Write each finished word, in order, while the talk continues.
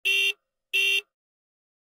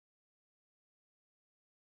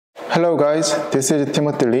Hello guys, this is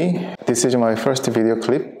Timothy Lee. This is my first video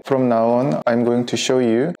clip. From now on, I'm going to show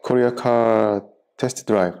you Korea car test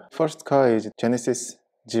drive. First car is Genesis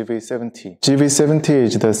GV70. GV70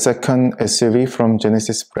 is the second SUV from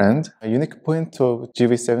Genesis brand. A unique point of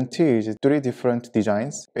GV70 is three different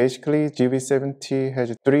designs. Basically, GV70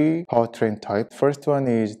 has three powertrain types. First one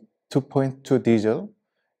is 2.2 diesel,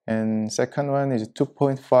 and second one is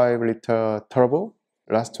 2.5 liter turbo.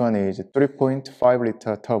 Last one is 3.5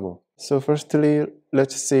 liter turbo. So firstly,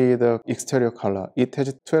 let's see the exterior color. It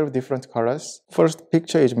has 12 different colors. First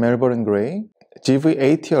picture is Melbourne Gray.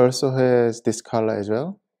 GV80 also has this color as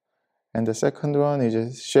well. And the second one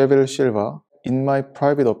is Chevelle Silver. In my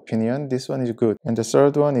private opinion, this one is good. And the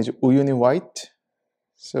third one is Uyuni White.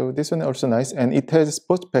 So this one is also nice. And it has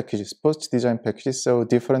sports packages, sports design packages. So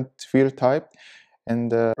different wheel type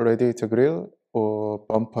and radiator grille or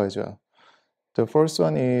bumper as well. The first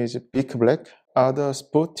one is Big Black. Other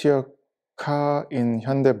sportier car in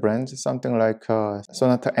Hyundai brands, something like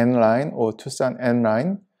Sonata N-Line or Tucson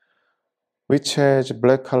N-Line, which has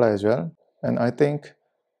black color as well. And I think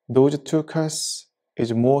those two cars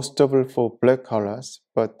is more suitable for black colors,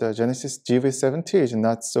 but the Genesis GV70 is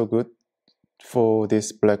not so good for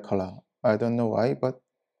this black color. I don't know why, but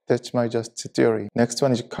that's my just theory. Next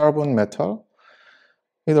one is carbon metal.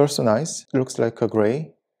 It's also nice. It looks like a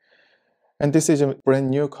gray. And this is a brand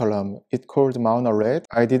new color. It's called Mauna Red.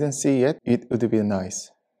 I didn't see yet. It would be nice.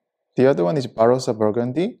 The other one is Barossa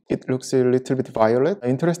Burgundy. It looks a little bit violet.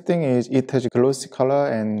 Interesting is it has glossy color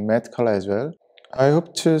and matte color as well. I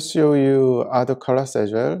hope to show you other colors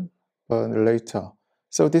as well, but later.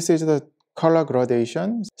 So this is the color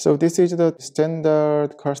gradation. So this is the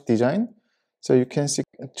standard car's design. So you can see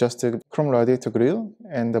just a chrome radiator grille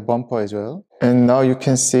and the bumper as well. And now you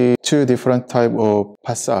can see two different type of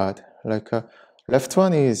facade. Like left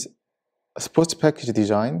one is sports package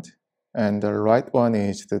designed, and the right one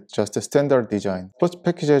is just a standard design. Sports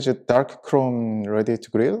package has a dark chrome radiator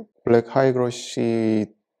grille, black high glossy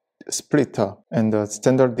splitter, and the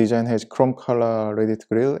standard design has chrome color radiator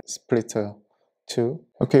grille splitter too.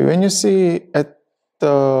 Okay, when you see at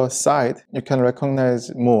the side, you can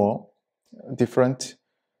recognize more different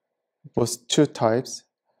both two types.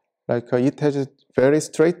 Like it has a very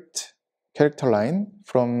straight character line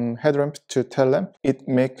from headlamp to tail lamp. It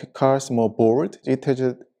makes cars more bold. It has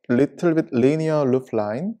a little bit linear roof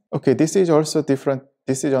line. Okay, this is also different.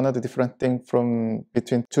 This is another different thing from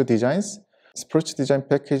between two designs. Sports design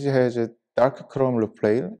package has a dark chrome roof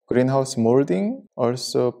rail. Greenhouse molding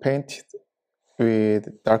also painted with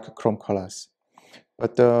dark chrome colors.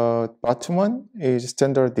 But the bottom one is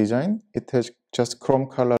standard design. It has just chrome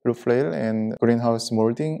color roof rail and greenhouse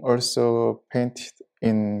molding also painted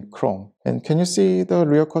in chrome. And can you see the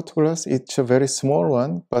rear cut glass? It's a very small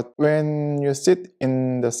one, but when you sit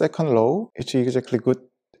in the second row, it's exactly good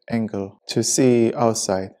angle to see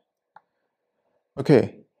outside.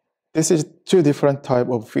 Okay, this is two different type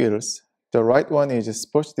of wheels. The right one is a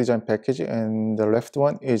sports design package and the left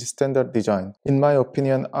one is standard design. In my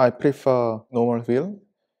opinion, I prefer normal wheel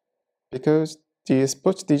because the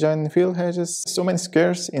sports design wheel has so many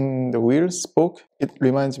squares in the wheel spoke. It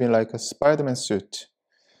reminds me like a Spider-Man suit.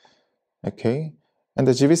 Okay, and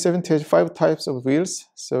the GV70 has 5 types of wheels.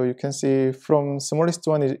 So you can see from smallest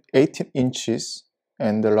one is 18 inches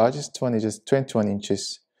and the largest one is just 21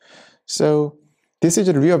 inches. So this is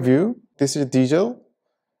a rear view. This is diesel.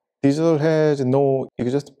 Diesel has no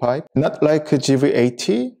exhaust pipe. Not like a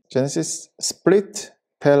GV80. Genesis split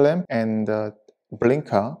tail lamp and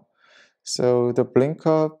blinker. So the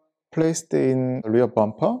blinker placed in rear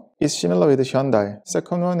bumper is similar with the Hyundai.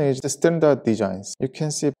 Second one is the standard designs. You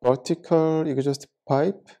can see vertical exhaust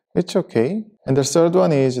pipe. It's okay. And the third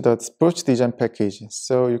one is the sports design package.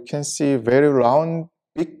 So you can see very round,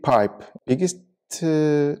 big pipe. Biggest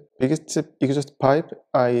exhaust pipe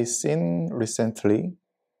I seen recently,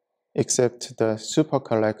 except the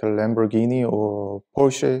supercar like a Lamborghini or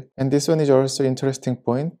Porsche. And this one is also interesting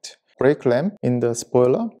point. Brake lamp in the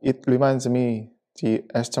spoiler. It reminds me the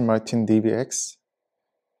Aston Martin DBX,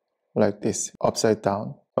 like this, upside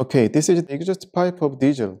down. Okay, this is the exhaust pipe of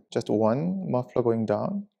diesel. Just one muffler going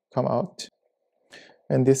down, come out.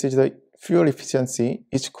 And this is the fuel efficiency.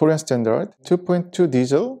 It's Korean standard. 2.2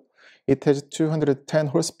 diesel. It has 210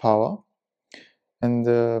 horsepower. And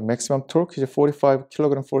the maximum torque is 45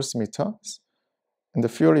 kilogram force meters. And the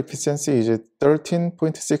fuel efficiency is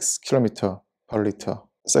 13.6 kilometer per liter.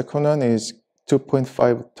 Second one is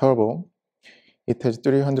 2.5 turbo. It has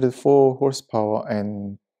 304 horsepower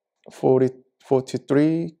and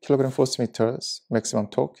 43 kilogram force meters maximum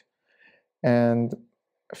torque. And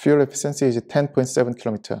fuel efficiency is 10.7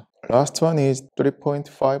 kilometer. Last one is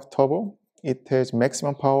 3.5 turbo. It has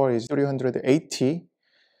maximum power is 380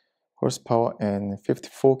 horsepower and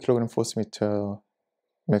 54 kilogram force meter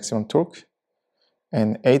maximum torque,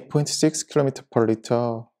 and 8.6 kilometer per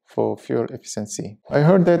liter for fuel efficiency. I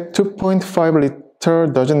heard that 2.5 liter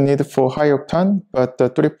doesn't need for high octane, but the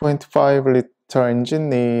 3.5 liter engine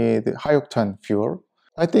need high octane fuel.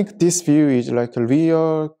 I think this view is like a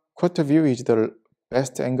rear quarter view is the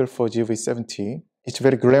best angle for GV70. It's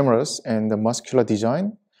very glamorous and muscular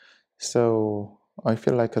design, so I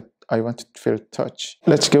feel like I want to feel touch.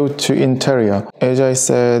 Let's go to interior. As I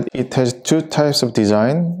said, it has two types of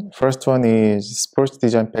design. First one is sports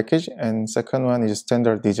design package, and second one is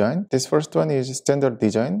standard design. This first one is standard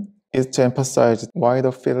design. It emphasizes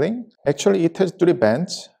wider feeling. Actually, it has three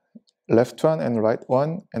bands. Left one and right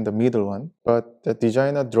one and the middle one, but the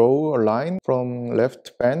designer draw a line from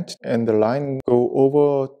left band and the line go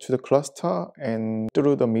over to the cluster and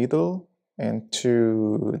through the middle and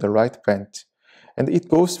to the right band, and it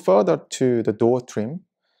goes further to the door trim,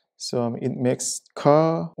 so it makes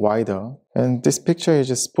car wider. And this picture is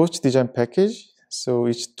a sports design package, so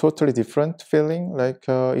it's totally different feeling, like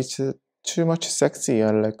it's too much sexy,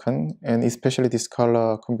 I reckon, and especially this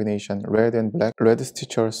color combination, red and black. Red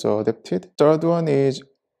stitch also adapted. Third one is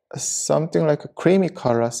something like a creamy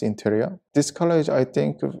colors interior. This color is, I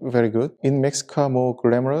think, very good. It makes car more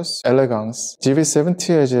glamorous, elegance. GV70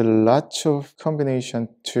 has a lot of combination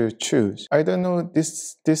to choose. I don't know,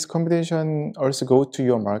 this combination also go to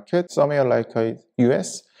your market, somewhere like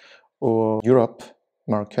US or Europe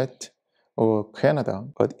market or Canada,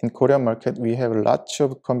 but in Korean market we have lots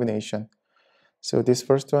of combination. So this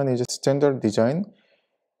first one is a standard design.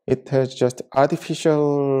 It has just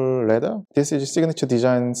artificial leather. This is signature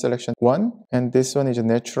design selection 1, and this one is a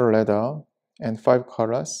natural leather and 5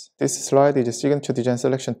 colors. This slide is a signature design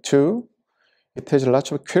selection 2. It has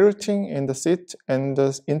lots of quilting in the seat, and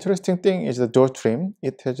the interesting thing is the door trim.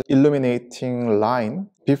 It has illuminating line.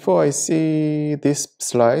 Before I see this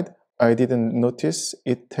slide, I didn't notice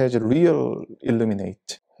it has a real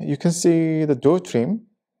illuminate. You can see the door trim,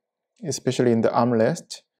 especially in the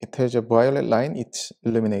armrest. It has a violet line, it's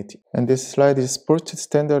illuminating. And this slide is Sport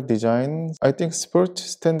Standard Design. I think Sport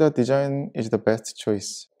Standard Design is the best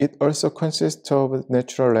choice. It also consists of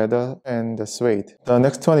natural leather and suede. The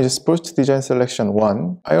next one is Sport Design Selection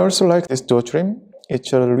 1. I also like this door trim.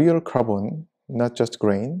 It's a real carbon, not just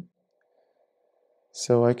grain.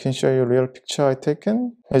 So I can show you a real picture I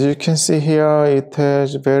taken. As you can see here, it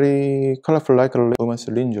has very colorful, like a woman's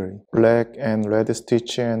lingerie. Black and red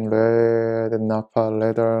stitch and red Napa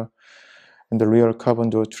leather and the real carbon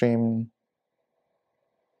door trim.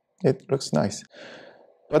 It looks nice.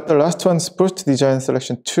 But the last one, Sport Design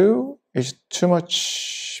Selection 2, is too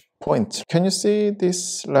much point. Can you see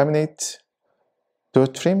this laminate door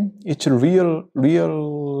trim? It's real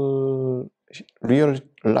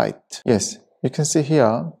light. Yes. You can see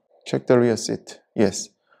here, check the rear seat. Yes,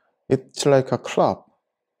 it's like a club,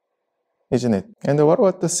 isn't it? And what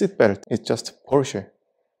about the seat belt? It's just Porsche.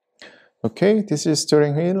 Okay, this is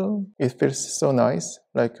steering wheel. It feels so nice,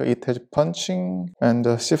 like it has punching, and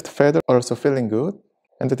the shift feather also feeling good.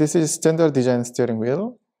 And this is standard design steering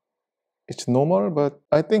wheel. It's normal, but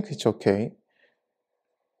I think it's okay.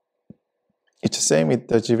 It's the same with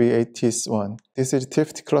the GV80's one. This is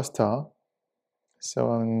TFT cluster.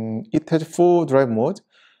 So it has 4 drive mode,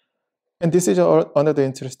 and this is another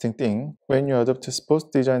interesting thing. When you adopt a sports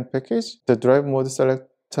design package, the drive mode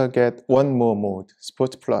selector get one more mode,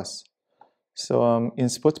 Sport Plus. So in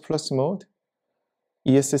Sport Plus mode,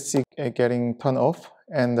 ESC getting turned off,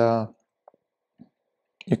 and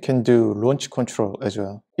you can do launch control as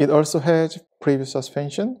well. It also has preview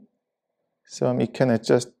suspension, so it can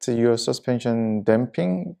adjust your suspension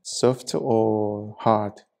damping, soft or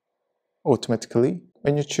hard, automatically.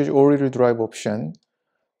 When you choose all-wheel drive option,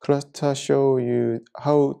 cluster show you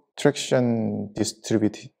how traction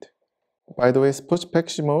distributed. By the way, sports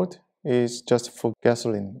package mode is just for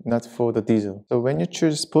gasoline, not for the diesel. So when you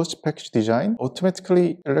choose sports package design,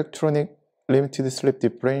 automatically electronic limited slip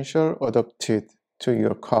differential adapted to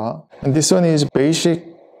your car. And this one is basic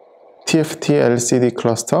TFT LCD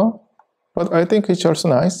cluster. But I think it's also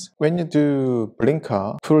nice. When you do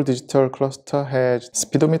blinker, full digital cluster has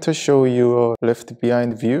speedometer show you left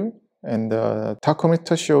behind view, and the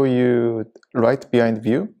tachometer show you right behind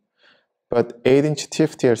view. But 8-inch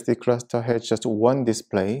TFT LCD cluster has just one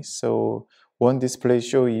display, so one display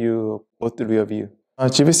show you both rear view.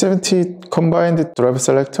 GV70 combined driver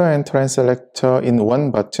selector and terrain selector in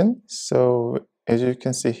one button. So as you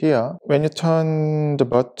can see here, when you turn the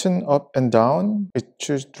button up and down, it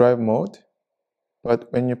chooses drive mode.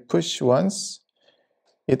 But when you push once,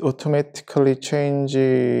 it automatically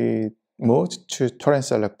changes mode to torrent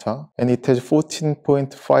selector, and it has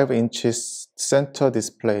 14.5 inches center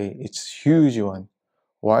display. It's huge one,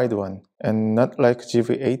 wide one, and not like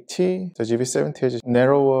GV80. The GV70 has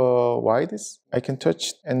narrower wides. I can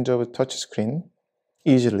touch Android touch screen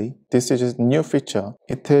easily. This is a new feature.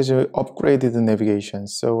 It has upgraded navigation.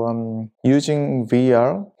 So I'm using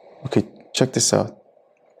VR. Okay, check this out.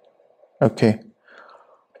 Okay.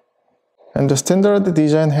 And the standard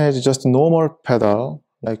design has just normal pedal,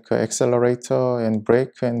 like accelerator and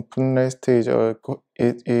brake, and footrest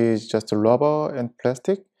it is just rubber and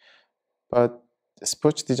plastic. But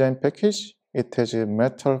sports design package, it has a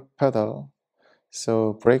metal pedal,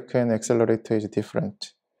 so brake and accelerator is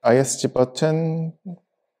different. ISG button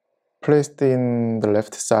placed in the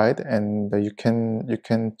left side, and you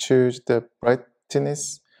can choose the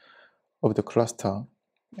brightness of the cluster,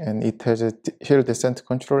 and it has a hill descent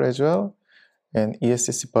control as well, and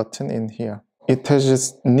ESC button in here. It has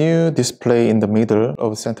this new display in the middle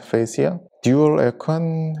of center face here. Dual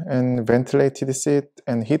aircon and ventilated seat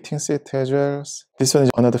and heating seat as well. This one is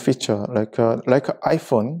another feature, like an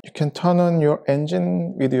iPhone. You can turn on your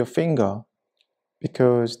engine with your finger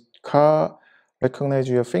because car recognize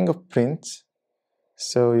your fingerprint.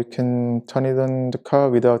 So you can turn it on the car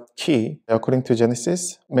without key. According to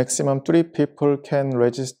Genesis, maximum 3 people can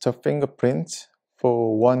register fingerprint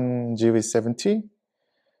for one GV70,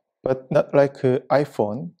 but not like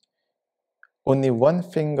iPhone. Only one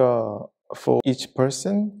finger for each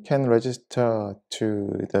person can register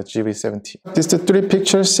to the GV70. These 3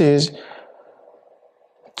 pictures is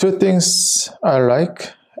 2 things I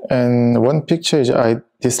like, and 1 picture is I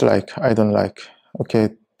dislike, I don't like. Okay,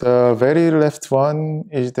 the very left one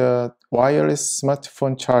is the wireless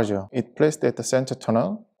smartphone charger. It placed at the center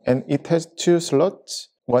tunnel, and it has 2 slots.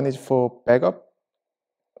 One is for backup,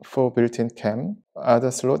 for built-in cam. Other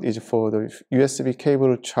slot is for the USB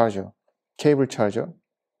cable charger.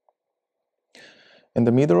 And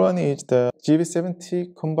the middle one is the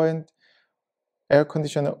GV70 combined air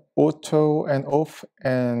conditioner auto and off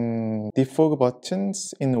and defog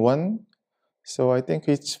buttons in one. So I think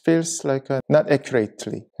it feels like not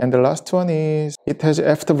accurately. And the last one is it has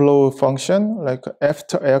afterblow function, like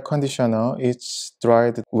after air conditioner, it's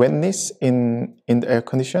dried wetness in the air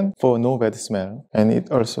condition for no bad smell. And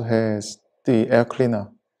it also has the air cleaner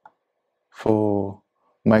for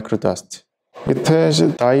micro dust. It has a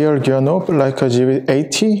dial gear knob like a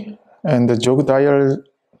GV80, and the jog dial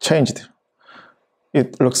changed.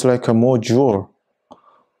 It looks like a more jewel.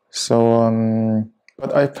 So,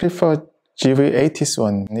 but I prefer GV80's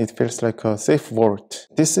one. It feels like a safe vault.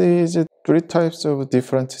 This is 3 types of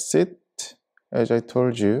different seat, as I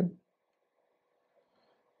told you.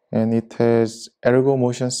 And it has ergo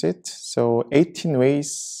motion seat, so 18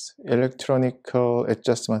 ways electronical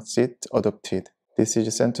adjustment seat adopted. This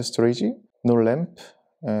is center storage, no lamp,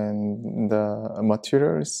 and the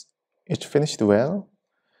materials it's finished well,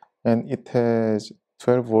 and it has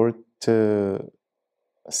 12-volt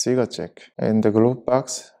cigar jack, and the glove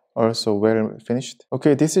box also well finished.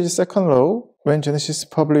 Okay, this is second row. When Genesis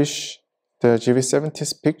published the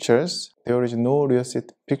GV70's pictures, there is no rear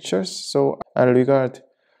seat pictures, so I regard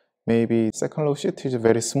maybe second row seat is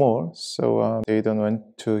very small, so they don't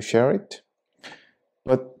want to share it.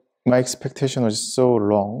 But my expectation was so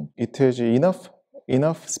long. It has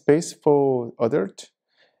enough space for adult.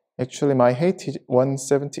 Actually, my height is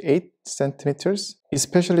 178 centimeters.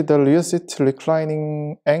 Especially the rear seat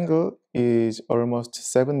reclining angle is almost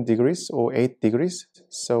 7 degrees or 8 degrees.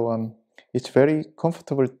 So it's very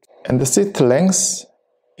comfortable. And the seat length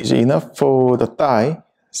is enough for the thigh.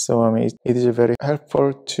 So it is very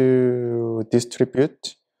helpful to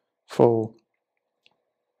distribute for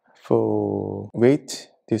weight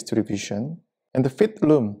distribution. And the fit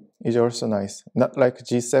room is also nice. Not like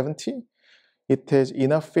G70. It has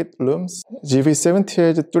enough fit rooms. GV70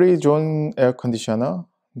 has 3-zone air conditioner.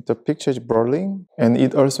 The picture is blurring. And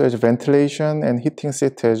it also has ventilation and heating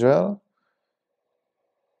seat as well.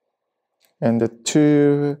 And the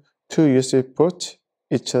two USB ports.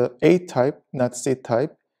 It's a A-type, not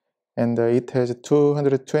C-type. And it has a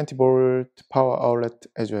 220-volt power outlet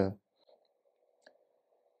as well.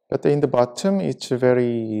 But in the bottom, it's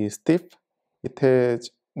very stiff. It has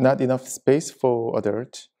not enough space for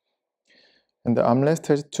adults. And the armrest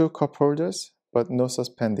has 2 cup holders, but no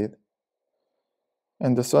suspended.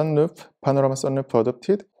 And the sunroof, panorama sunroof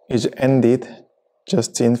adopted, is ended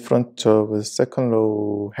just in front of the second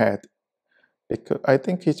row head. I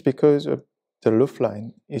think it's because of the roof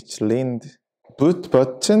line. It's leaned. Boot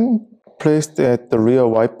button placed at the rear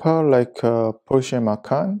wiper like a Porsche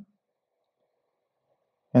Macan.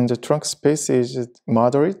 And the trunk space is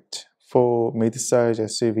moderate for mid-size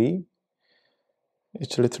SUV.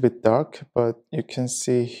 It's a little bit dark, but you can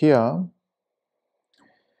see here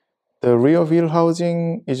the rear wheel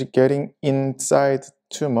housing is getting inside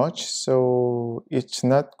too much, so it's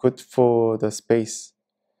not good for the space.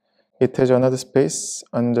 It has another space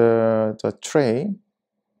under the tray,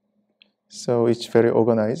 so it's very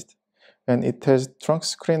organized. And it has trunk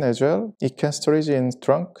screen as well. It can storage in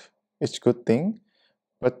trunk, it's a good thing.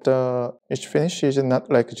 But its finish is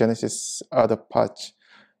not like Genesis other parts.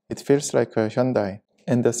 It feels like a Hyundai.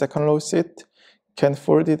 And the second row seat can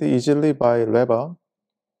fold it easily by lever.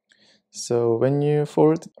 So when you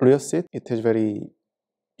fold rear seat, it has very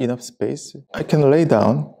enough space. I can lay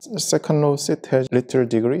down. The second row seat has little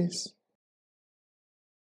degrees.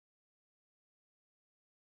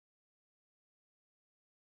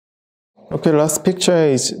 Okay, last picture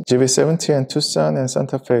is GV70 and Tucson and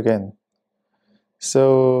Santa Fe again.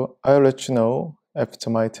 So I'll let you know after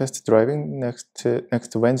my test driving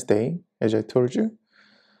next Wednesday, as I told you.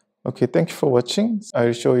 Okay, thank you for watching.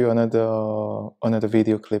 I'll show you another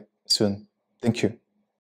video clip soon. Thank you.